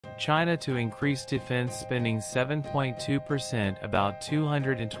China to increase defense spending 7.2%, about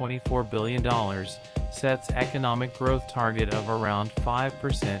 $224 billion, sets economic growth target of around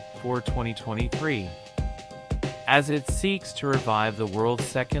 5% for 2023. As it seeks to revive the world's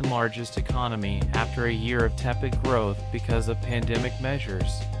second-largest economy after a year of tepid growth because of pandemic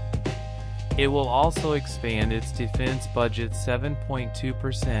measures. It will also expand its defense budget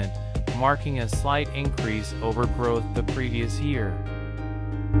 7.2%, marking a slight increase over growth the previous year.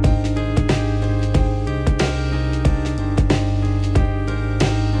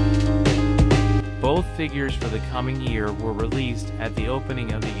 Both figures for the coming year were released at the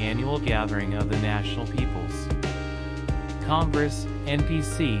opening of the annual gathering of the National People's Congress,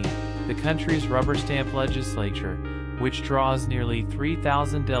 NPC, the country's rubber-stamp legislature, which draws nearly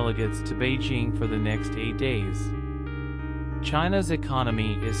 3,000 delegates to Beijing for the next 8 days. China's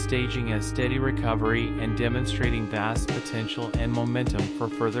economy is staging a steady recovery and demonstrating vast potential and momentum for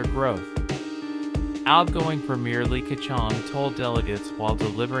further growth. Outgoing Premier Li Keqiang told delegates while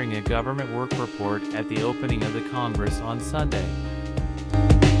delivering a government work report at the opening of the Congress on Sunday.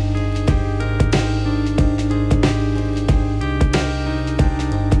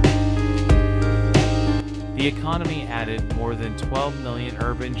 The economy added more than 12 million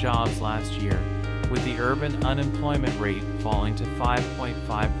urban jobs last year, with the urban unemployment rate falling to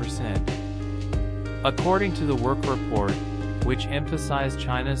 5.5%. According to the work report, which emphasized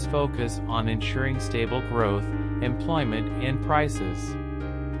China's focus on ensuring stable growth, employment, and prices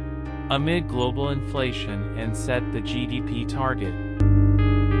amid global inflation and set the GDP target.